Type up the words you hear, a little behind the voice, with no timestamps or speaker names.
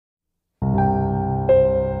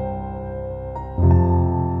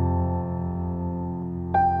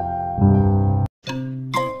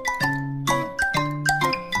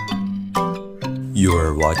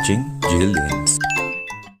You're watching Jillian's.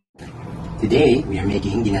 Today, we are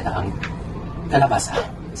making ginataang kalabasa.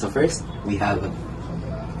 So first, we have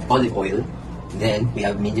olive oil. Then, we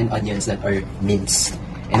have medium onions that are minced.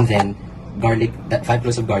 And then, garlic, 5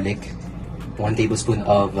 cloves of garlic, 1 tablespoon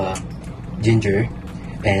of ginger,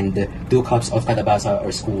 and 2 cups of kalabasa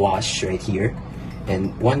or squash right here,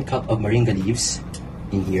 and 1 cup of moringa leaves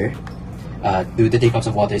in here, 2 to 3 cups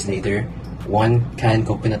of water later, 1 can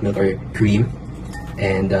coconut milk or cream,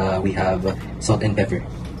 and we have salt and pepper.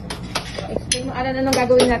 Explain mo, Allan, anong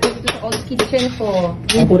gagawin natin dito sa old kitchen ko?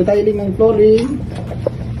 Puro tiling ng flooring.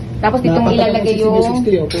 Tapos ditong ilalagay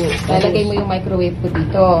mo yung microwave ko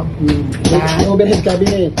dito. Overhead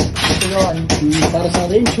cabinet. Ito yun. Para sa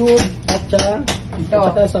range hood at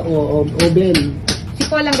saka sa oven. Si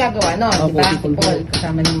Paul ang gagawa, no? Opo, diba? si Paul,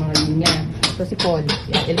 kasama ng mga linya. So si Paul,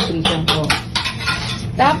 yung electrician ko.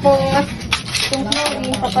 Tapos, itong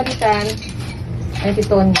flooring, papalitan, ay si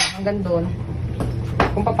Tony, hanggang doon.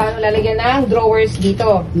 Kung paano lalagyan ng drawers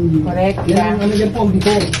dito. Correct? Yan ang yan po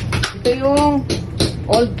before. Ito yung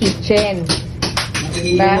old kitchen.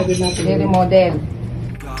 Diba? Remodel.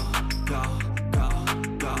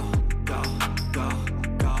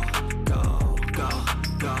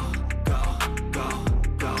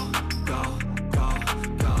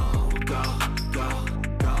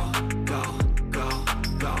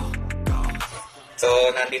 So,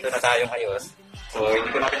 nandito na tayo ngayon. So,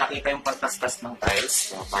 hindi ko na pinakita yung pagtastas ng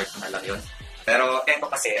tiles. So, part na lang yun. Pero, ito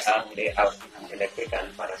kasi ang layout ng electrical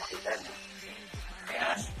para makita nyo.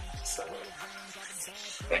 Ayan. So,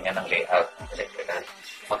 ganyan ang layout ng electrical.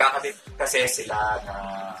 Magkakabit kasi sila na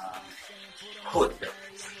hood.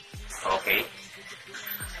 Okay?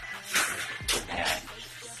 Ayan.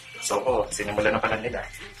 So, sinimulan na pala nila.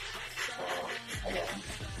 So, ayan.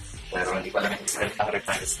 Pero hindi pa lang ang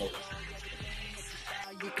repairs nila.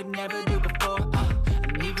 You can never do before,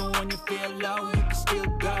 and even when you feel low, you can still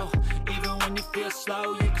go. Even when you feel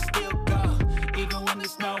slow, you can still go. Even when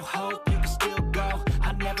there's no hope, you can still go.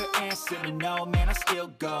 I never answer to no, man, I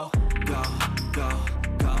still go. Go, go,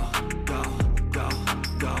 go, go, go,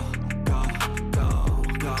 go, go, go,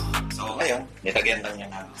 go. So ngayon, nilagyan lang niya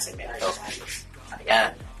ng semento.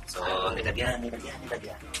 Ayan. So, nilagyan.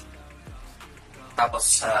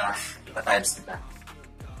 Tapos, iba tiles nila.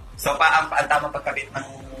 So, ang tamang pagkabit ng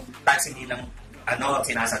tiles, hindi lang,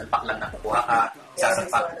 sinasalpak lang na kukuha ka,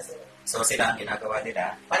 sasalpak. So, sila ang ginagawa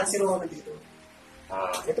nila. Parang si Roma dito.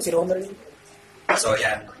 Ito si Roma rin. So,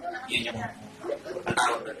 yan. Yun yung ang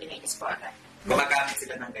tawag doon, iniispahan. Gumagamit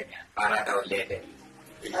sila ng ganyan para daw level.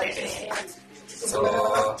 So,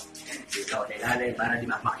 dito, nilalay para di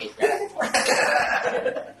makita.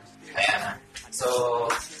 Ayan. So,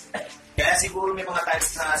 kaya siguro may mga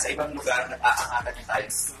tiles na sa ibang lugar nag-aangatan yung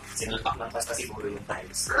tiles. Sinulpak lang basta siguro yung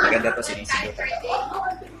tiles. Maganda to, sinisigurado.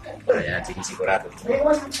 Ayan, sinisigurado.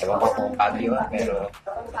 Ewan ko kung paano yun, pero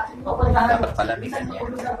dapat palamigan niya.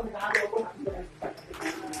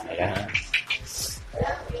 Ayan.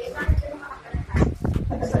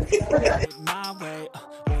 My way,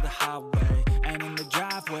 or the highway, and in the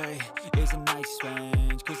driveway is a nice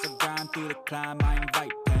range. Cause I grind through the climb, I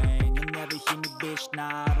invite pain. You'll never hear me, bitch,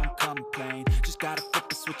 nah, I don't complain. Just gotta flip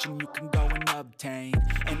the switch and you can go and obtain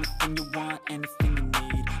anything you want, anything you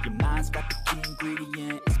need. Your mind's got the key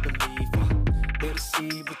ingredient, it's belief. They'll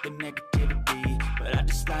deceive with the negativity, but I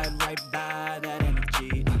just slide right by that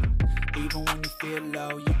energy. Even when you feel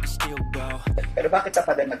low, you can still go. Pero bakit sa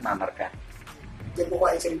padan nagmamarka? Diyan mo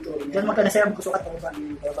kain sa ito. Diyan magkana siya ang kusukat ng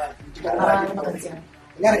baba. Diyan magkana siya.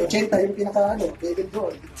 Kaya 80 yung level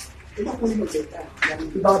doon. Iba po yung 80.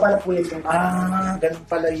 Iba pala po yung Ganun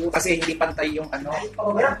pala yun. Kasi hindi pantay yung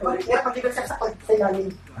Kaya pag-ibig siya sa pag-ilalim.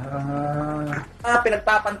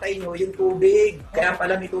 Pinagpapantay nyo yung tubig. Kaya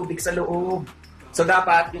pala may tubig sa loob. So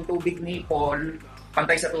dapat yung tubig ni Paul,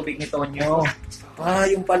 pantay sa tubig ni Tonyo.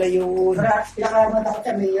 Yung pala yun. Pinaka-matapat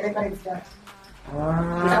siya, may reference siya.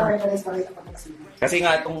 Kasi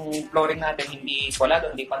nga itong flooring natin hindi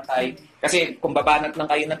swalado, hindi pantay. Kasi kung babanat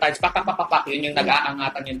lang kayo ng tiles, pak, yun yung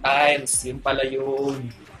nag-aangatan yung tiles. Yun pala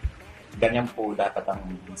yun. Ganyan po dapat ang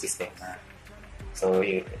sistema. So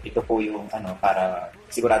ito po yung para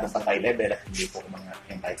siguradong pantay level at hindi po umangat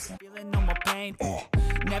yung tiles na.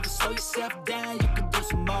 Never slow yourself down, you can do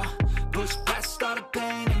some more. Push past all the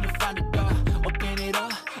pain and you'll find a door. Open it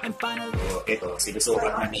up and finally. So ito,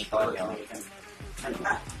 sinusukat na nito yung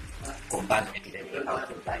kung paano niya i-level out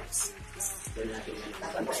yung tiles.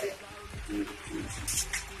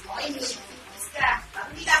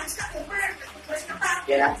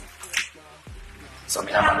 So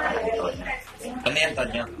minamarka na dito niya. Ano yan,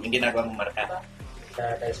 Tonyo? Yung ginagawa mong marka?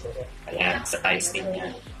 Sa tiles ko. Ayan, sa tiles din niya.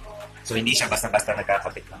 So, hindi siya basta-basta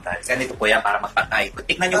nagkakabit ng tiles. Ganito po yan para magpatay. Kung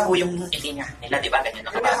tignan nyo po yung linya nila, di ba? Ganyan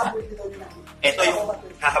ang kababa. Ito yung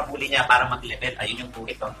kakabuli niya para mag-level. Ayun yung po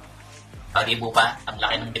ito. Pag po ba, ang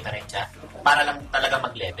laki ng diferensya. Para lang talaga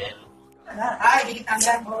mag-level. Ay, Ginataang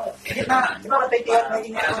yan. Ginataang. Di ba,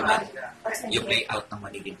 magiging Yung layout ng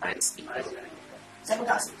magiging tiles. Saan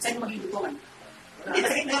mo magiging dutungan?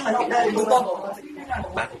 Hindi, nasakit na yung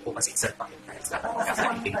Bago po kasi isalpak yung tiles. Dapat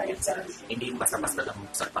magkakaipin yun. Hindi basta-basta lang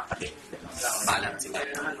salpak kasi. Bahala na sila.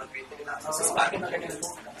 Sa spagin na ganyan.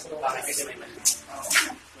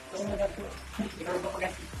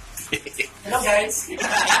 Hello guys!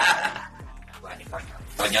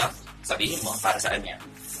 Tonyo, sabihin mo, para saan yan?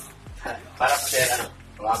 Para po siya,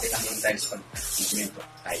 kumapit ang yung tiles pag movement.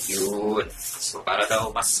 Ayun. So, para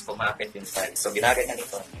daw mas kumapit yung tiles. So, ginaganyan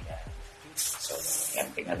nito. So, yan,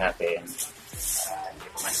 tingnan natin. Hindi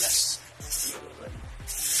pumalas. Yun.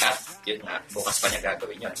 At, yun nga, bukas pa niya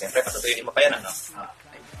gagawin yun. Siyempre, patutuyuin mo pa yan, ano?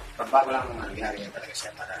 Pagbago lang naman, ginagawa talaga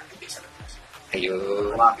siya para hindi sa labas.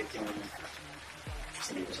 Ayun. Kumapit yung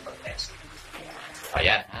sabi ko sa pag-test.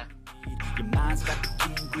 Ayan, ha? Your mind's got the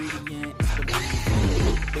key ingredient, it's the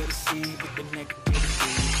weed. Better see with the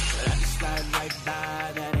negativity, but I just slide right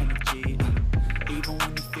by that energy. Even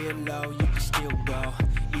when you feel low, you can still go.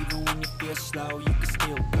 Even when you feel slow, you can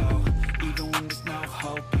still go. Even when there's no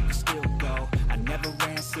hope, you can still go. I never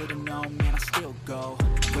answer to no, man, I still go.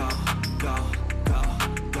 Go, go, go,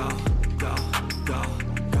 go, go, go, go,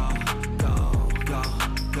 go, go, go,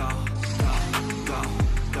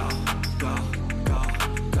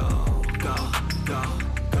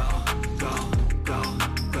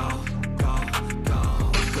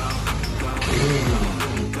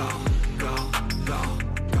 go, go,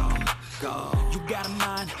 go, go. You got a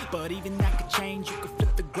mind, but even that could change. You could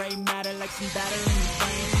flip the gray matter like some batter in your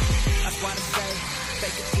brain. That's why I say,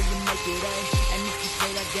 fake it till you make it A. And if you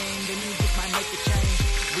play that game, then you just might make a change.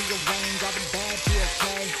 Rearrange all the bad to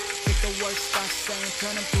okay. Take the worst thoughts saying,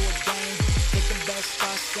 turn them to a game. Take the best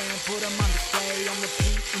thoughts saying, put them on display. On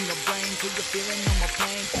repeat in your brain till you're feeling no more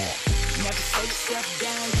pain. Never slow yourself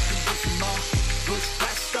down, you can do some more. Push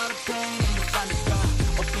past all the pain and you'll find a door.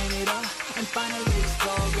 Open it up and finally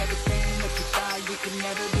explore everything that you thought you could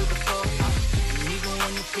never do before. And even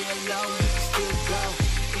when you feel low, you can still go.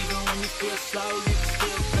 Even when you feel slow, you can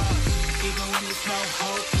still go. Even when there's no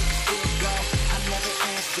hope, you can still go. I never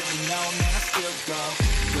answer to no, man, I still go.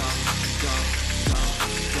 Go, go, go,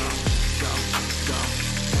 go, go, go,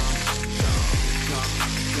 go, go, go, go,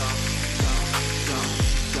 go,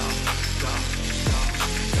 go, go,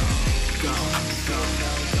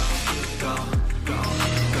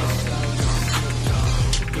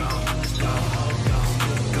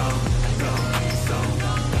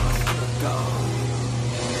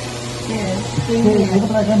 Ito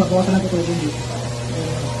pala siya, magbawasan natin ito dito.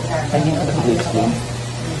 Kanyang explain.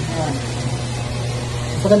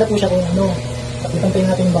 Maganda po siya kung ano, ipampay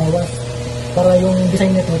natin yung bawas para yung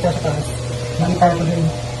design nito sa taas. Makita ko din.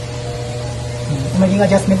 Maging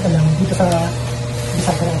adjustment ka lang dito sa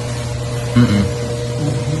bisagra.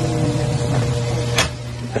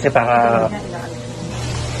 Kasi para...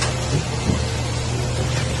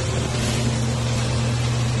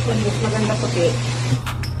 Maganda puti.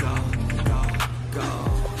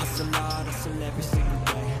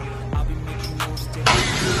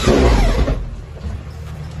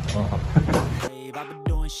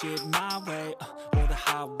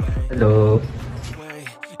 Hello.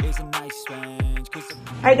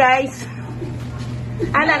 Hi guys!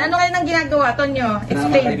 Allan, ano kayo nang ginagawa, Tonyo?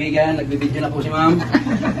 Explain. Kaibigan, nagbibideo na po si ma'am.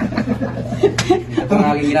 Ito ang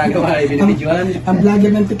aking ginagawa, ay binibidyoan. Ang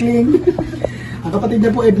vlogger ng tikling. Ang kapatid niya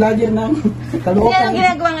po ay vlogger ng Ano Caloocan. ang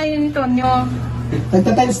ginagawa ngayon ni Tonyo?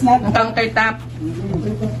 Nagtatiles na. Ang countertop.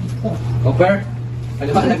 Cooper,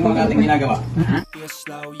 paliwanag mo ang ating ginagawa. Feel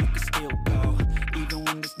slow, you can still go. Even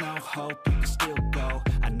when there's no hope, you can still go.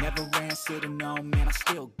 I never answer to no, man, I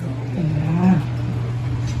still go.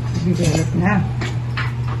 Bibilit na.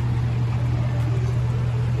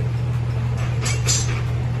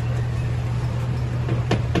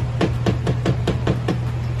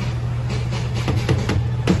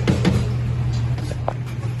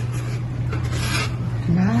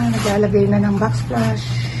 Naglalagay na ng backsplash.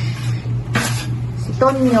 Si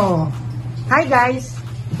Tonyo. Hi guys!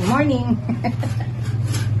 Good morning!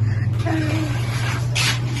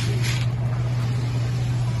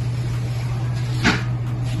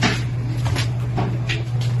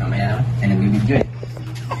 Mamaya, ay nagbibidyo eh.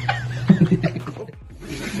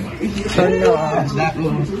 Tonyo.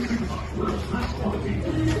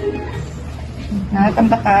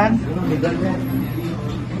 Nakatambakan.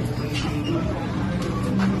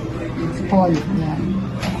 Si Paul. Yan.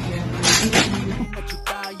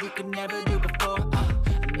 could never do before.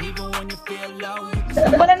 And even when you feel low,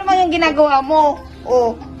 Ano naman yung ginagawa mo?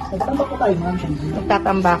 O, Nagtatambak po tayo, ma'am, siyempre.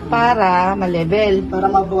 nagtatambak para ma-level. Para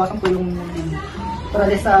mabawasan po yung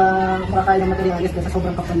para sa makakaya ng materialis sa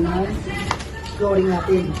sobrang kapal na flooring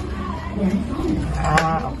natin.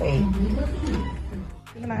 Okay.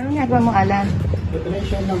 Ano ginagawa mo, Allan?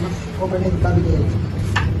 Preparation ng overhead cabinet.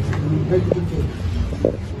 Vertical.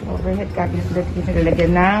 Overhead cabinet vertical na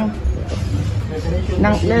lalagyan ng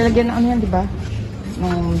lalagyan ng ano yan, di ba?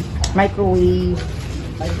 Ng microwave,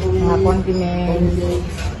 mga condiments,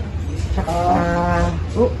 tsaka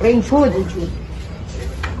range hood.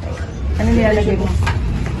 Ano nilalagay mo?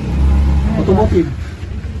 Automotive.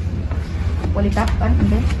 Polytap? Ano?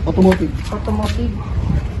 Hindi? Automotive. Automotive.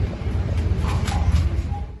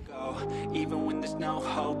 go. Even when there's no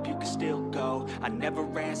hope, you can still go. I never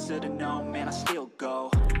answer to no, man, I still go.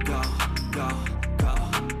 Go, go, go,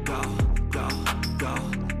 go, go, go, go,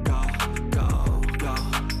 go, go,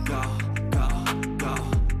 go, go, go,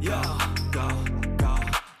 yeah, go, go,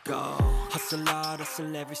 go. Hustle hard,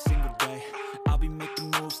 hustle every single day. I'll be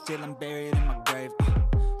making moves till I'm buried in my grave.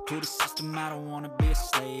 To the system, I don't wanna be a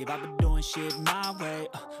slave. I've been doing shit my way.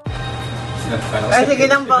 Ay,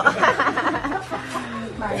 sige lang po.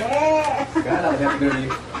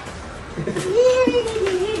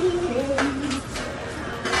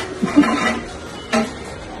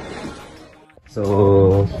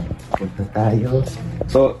 So, punta tayo.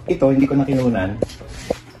 So, ito, hindi ko na kinunan.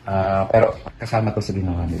 Pero, kasama to sa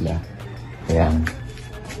ginawa nila. Ayan.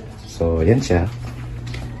 So, yan siya.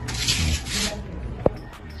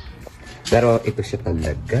 Pero, ito siya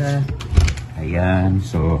talaga. Ayan.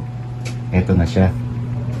 So, ito na siya.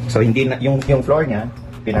 So, hindi na, yung floor niya,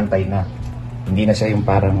 pinantay na. Hindi na siya yung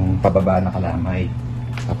parang pababa na kalamay.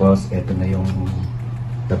 Tapos, ito na yung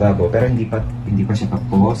lababo. Pero, hindi pa siya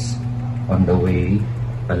tapos. On the way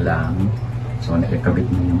pa lang. So, nakikabit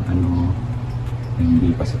na yung ano,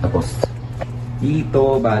 hindi pa siya tapos.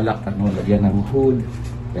 Dito, balak, lagyan ng hood.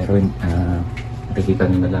 Pero, nakikita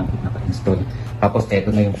nyo na lang, naka-install. Tapos,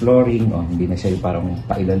 eto na yung flooring. Hindi na siya yung parang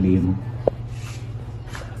pailalim.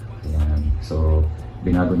 Ayan. So,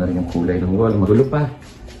 binago na rin yung kulay ng wall. Magulo pa.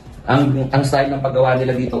 Ang style ng paggawa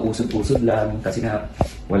nila dito, usod-usod lang. Kasi nga,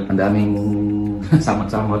 ang daming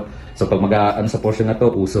samot-samot. So, pag sa portion na to,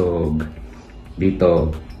 usog. Dito,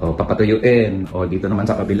 papatuyuin. Dito naman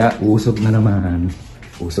sa kabila, usog na naman.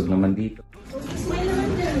 Usog naman dito.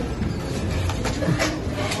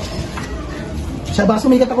 Siya ba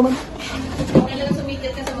sumikat ako, ma'am? Kailangan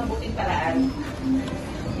sumikat ka sa mabuting paraan.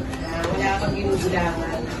 Wala kang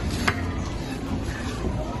ginugulangan.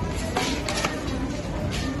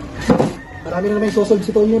 Marami na naman yung sosolve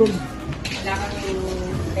si Tonyo ron. Wala kang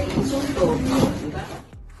insulto. Diba?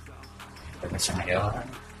 Ito na siya ngayon.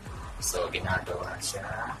 So, ginagawa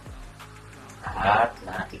siya. At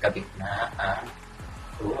ikabit na ang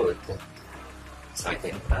hood. So,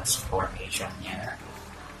 ito yung transformation niya.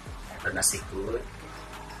 Ito na si hood.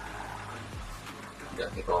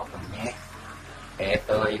 Gamit ko ang neck.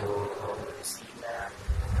 Ito yung sila.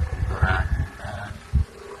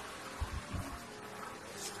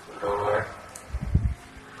 Floor.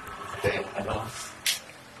 Ito yung ano.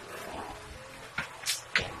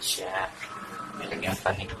 Yan siya. Nilagyan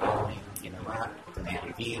panig ko yung ginawa. Ito na yung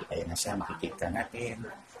reveal. Ayan na siya. Makikita natin.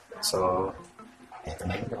 So, ito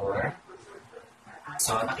na yung door.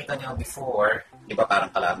 So, nakita nyo before, di ba parang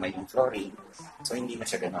kalamay yung flooring? So, hindi na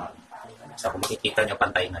siya gano'n. So, kung makikita nyo,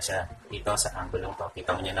 pantay na siya. Dito sa angle to,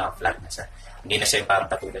 kita mo nyo na flat na siya. Hindi na siya yung parang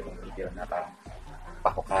katulad ng video na parang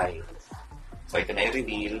pakukay. So, ito na yung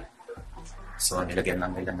reveal. So, nilagyan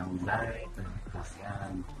lang nila ng light.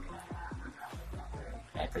 Ayan.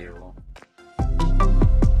 Ito yung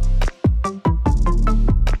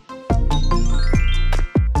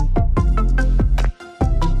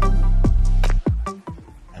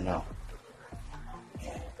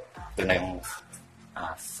ito na yung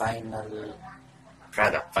final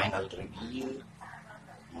product, final reveal.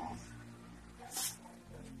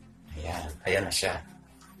 Ayan na siya.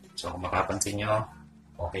 So, kung makapansin nyo,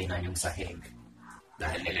 okay na yung sahig.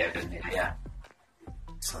 Dahil nilevel nila yan.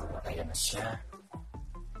 So, ayan na siya.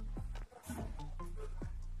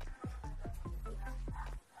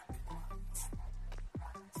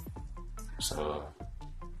 So,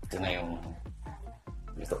 ito na yung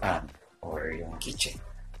lutuan or yung kitchen.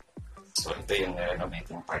 So, ito yung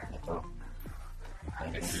renovating part nito.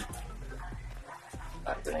 Hanggang dito.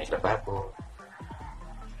 Ito na yung lababo.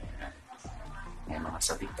 May mga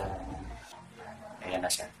sabitan. Ayan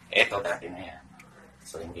na siya. Ito, dati na yan.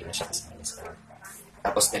 So, hindi na siya kasama sa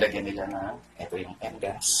tapos, nilagyan nila na ito yung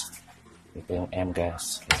M-gas. Ito yung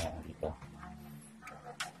M-gas. Ayan, dito.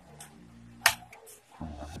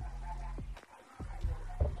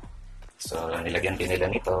 So, nilagyan din nila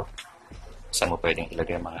nito. Saan mo pwedeng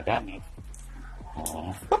ilagay ang mga gamit.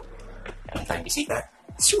 Yan tayong bisita.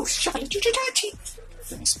 Sus! Chocolate chuchachachi!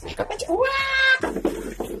 Tumispo ka pa dyan. Wow!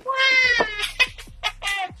 Wow!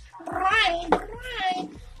 Bright!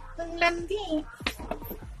 Ang landi!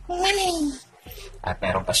 Mali! At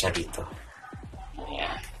meron pa siya dito.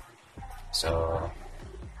 Ayan. So,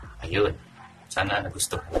 ayun. Sana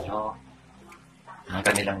nagustuhan nyo ang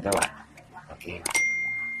kanilang gawa. Okay.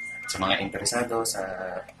 Sa mga interesado sa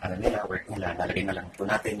nila, work nila, lalagay na lang po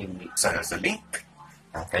natin yung sa link.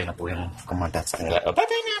 At kayo na po yung kumontak sa kanila.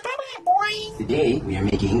 Bye-bye na! Bye-bye, boy! Today, we are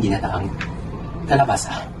making ginataang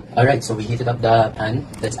kalabasa. Alright, so we heated up the pan.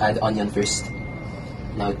 Let's add onion first.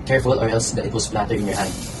 Now, careful or else it will splatter in your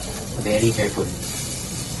hand. Very careful.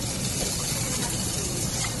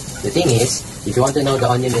 The thing is, if you want to know the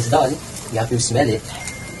onion is done, you have to smell it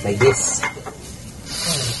like this.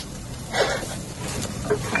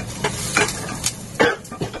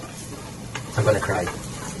 I'm gonna cry.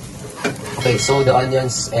 Okay, so the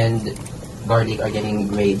onions and garlic are getting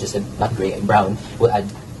gray, just not gray, brown. We'll add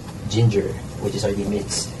ginger, which is already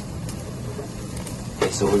minced.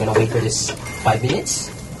 Okay, so we're gonna wait for this 5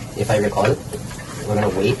 minutes, if I recall. We're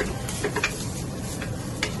gonna wait.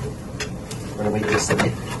 We're gonna wait just a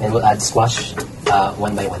bit, and we'll add squash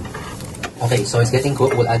one by one. Okay, so it's getting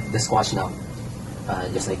cooked. We'll add the squash now,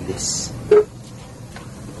 just like this.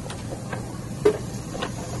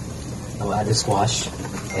 Now we'll add the squash,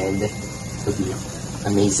 and it will be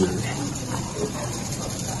amazing.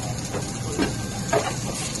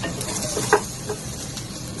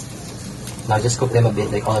 Now just cook them a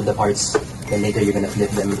bit, like all of the parts. Then later you're gonna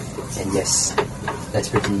flip them, and yes, that's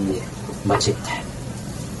pretty much it.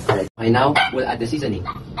 Alright, okay, now we'll add the seasoning,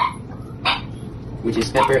 which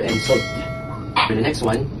is pepper and salt. For the next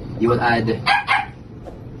one, you will add,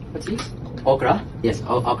 what's this? Okra? Yes,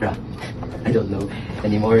 okra. I don't know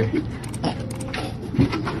anymore.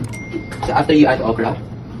 So after you add okra,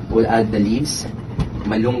 we'll add the leaves,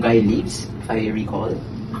 malunggay leaves, if I recall.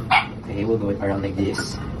 Okay, we'll go around like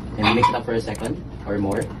this. And we mix it up for a second or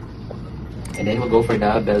more. And then we'll go for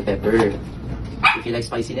the bell pepper. If you like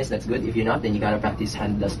spiciness, that's good. If you're not, then you gotta practice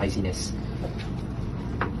hand the spiciness.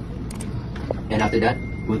 And after that,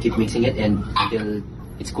 we'll keep mixing it and until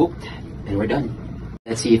it's cooked, and we're done.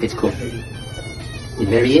 Let's see if it's cooked. It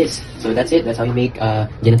very is. So that's it. That's how you make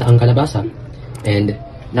ginataang kalabasa. And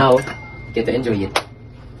now, get to enjoy it.